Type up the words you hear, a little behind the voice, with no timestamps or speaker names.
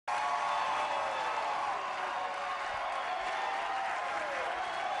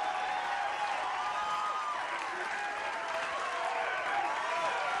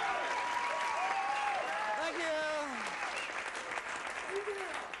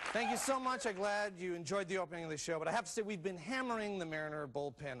Thank you so much. I'm glad you enjoyed the opening of the show, but I have to say we've been hammering the Mariner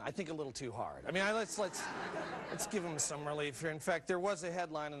bullpen, I think, a little too hard. I mean, let's give them some relief here. In fact, there was a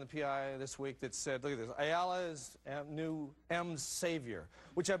headline in the PI this week that said, look at this, Ayala is new M's savior,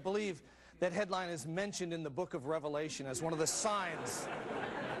 which I believe that headline is mentioned in the book of Revelation as one of the signs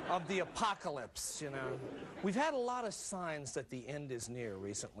of the apocalypse, you know. We've had a lot of signs that the end is near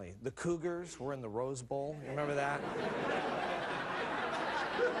recently. The Cougars were in the Rose Bowl. You remember that?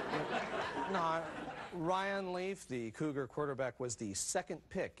 No, Ryan Leaf, the Cougar quarterback, was the second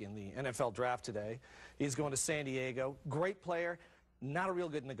pick in the NFL draft today. He's going to San Diego. Great player, not a real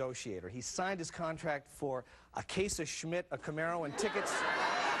good negotiator. He signed his contract for a case of Schmidt, a Camaro, and tickets.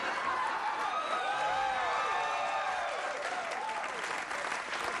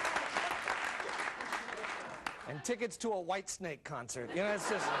 And tickets to a Whitesnake concert. You know, it's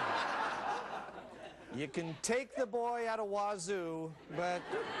just... You can take the boy out of Wazoo, but...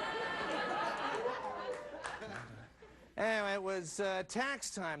 Anyway, it was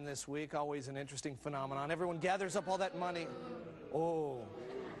tax time this week, always an interesting phenomenon. Everyone gathers up all that money. Oh,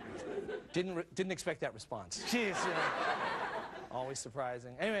 didn't expect that response. Jeez, you know, always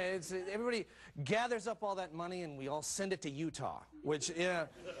surprising. Anyway, everybody gathers up all that money and we all send it to Utah, which, yeah.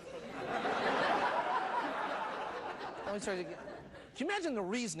 Can you imagine the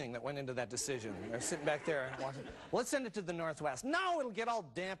reasoning that went into that decision? They're sitting back there and watching. Well, let's send it to the Northwest. No, it'll get all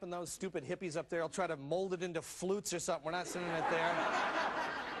damp and those stupid hippies up there will try to mold it into flutes or something. We're not sending it there.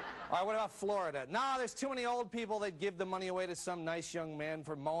 All right, what about Florida? No, there's too many old people that give the money away to some nice young man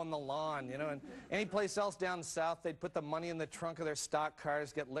for mowing the lawn, you know. And any place else down south, they'd put the money in the trunk of their stock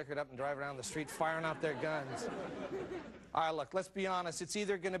cars, get liquored up and drive around the street firing out their guns. All right, look, let's be honest. It's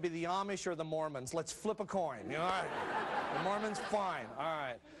either going to be the Amish or the Mormons. Let's flip a coin, you know. All right. The Mormons, fine. All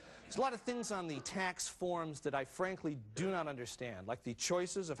right. There's a lot of things on the tax forms that I frankly do not understand, like the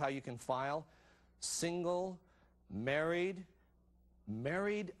choices of how you can file single, married,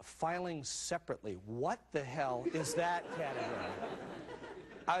 filing separately. What the hell is that category?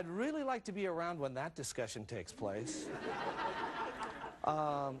 I'd really like to be around when that discussion takes place.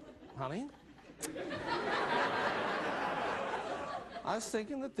 Honey? I was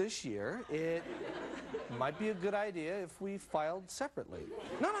thinking that this year it might be a good idea if we filed separately.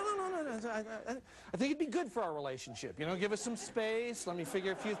 No. I think it'd be good for our relationship. You know, give us some space. Let me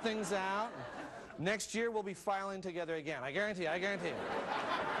figure a few things out. Next year we'll be filing together again. I guarantee you. I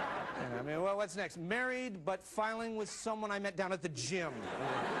mean, well, what's next? Married, but filing with someone I met down at the gym.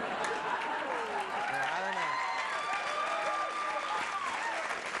 I don't know.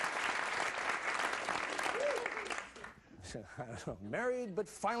 I don't know, married but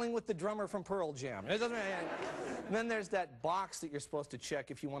filing with the drummer from Pearl Jam. It doesn't. And then there's that box that you're supposed to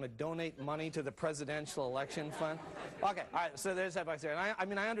check if you want to donate money to the presidential election fund. Okay, all right, so there's that box there. And I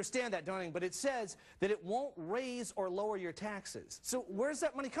mean, I understand that donating, but it says that it won't raise or lower your taxes. So where's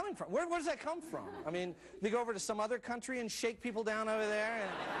that money coming from? Where does that come from? I mean, they go over to some other country and shake people down over there? And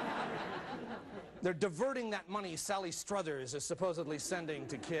they're diverting that money Sally Struthers is supposedly sending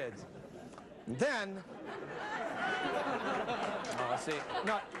to kids. And then... Oh, see,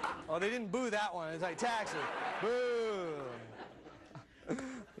 no, oh, they didn't boo that one. It's like taxes. Boo. The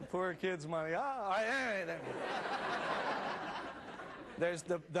poor kids' money. Oh, there's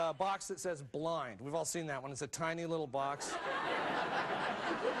the box that says blind. We've all seen that one. It's a tiny little box.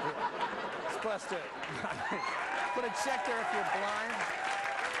 It's supposed to put a check there if you're blind.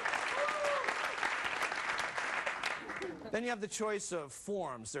 Then you have the choice of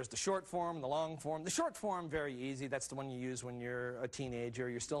forms. There's the short form, the long form. The short form, very easy. That's the one you use when you're a teenager,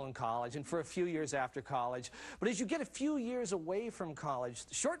 you're still in college, and for a few years after college. But as you get a few years away from college,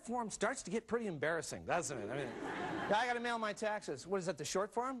 the short form starts to get pretty embarrassing, doesn't it? I mean, I got to mail my taxes. What is that, the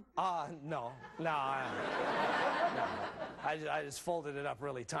short form? No. I just folded it up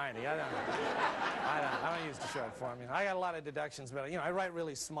really tiny. I don't use the short form. You know, I got a lot of deductions, but, you know, I write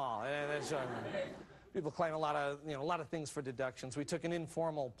really small. People claim a lot of things for deductions. We took an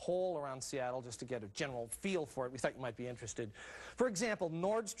informal poll around Seattle just to get a general feel for it. We thought you might be interested. For example,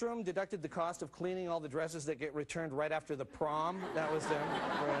 Nordstrom deducted the cost of cleaning all the dresses that get returned right after the prom. That was them.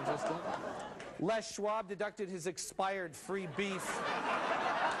 Very interesting. Les Schwab deducted his expired free beef.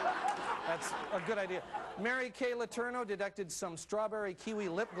 That's a good idea. Mary Kay Letourneau deducted some strawberry kiwi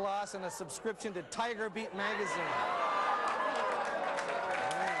lip gloss and a subscription to Tiger Beat magazine.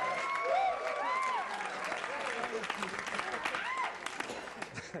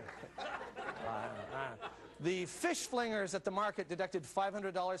 The fish flingers at the market deducted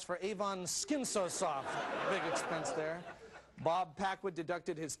 $500 for Avon Skin So Soft. Big expense there. Bob Packwood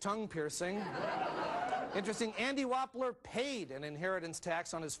deducted his tongue piercing. Interesting, Andy Wappler paid an inheritance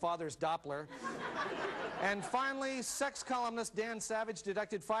tax on his father's Doppler. And finally, sex columnist Dan Savage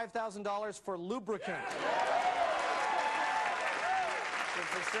deducted $5,000 for lubricant.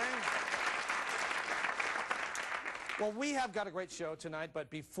 Interesting. Well, we have got a great show tonight, but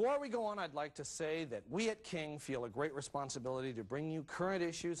before we go on, I'd like to say that we at King feel a great responsibility to bring you current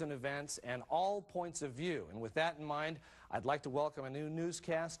issues and events and all points of view. And with that in mind, I'd like to welcome a new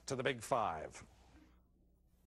newscast to the Big Five.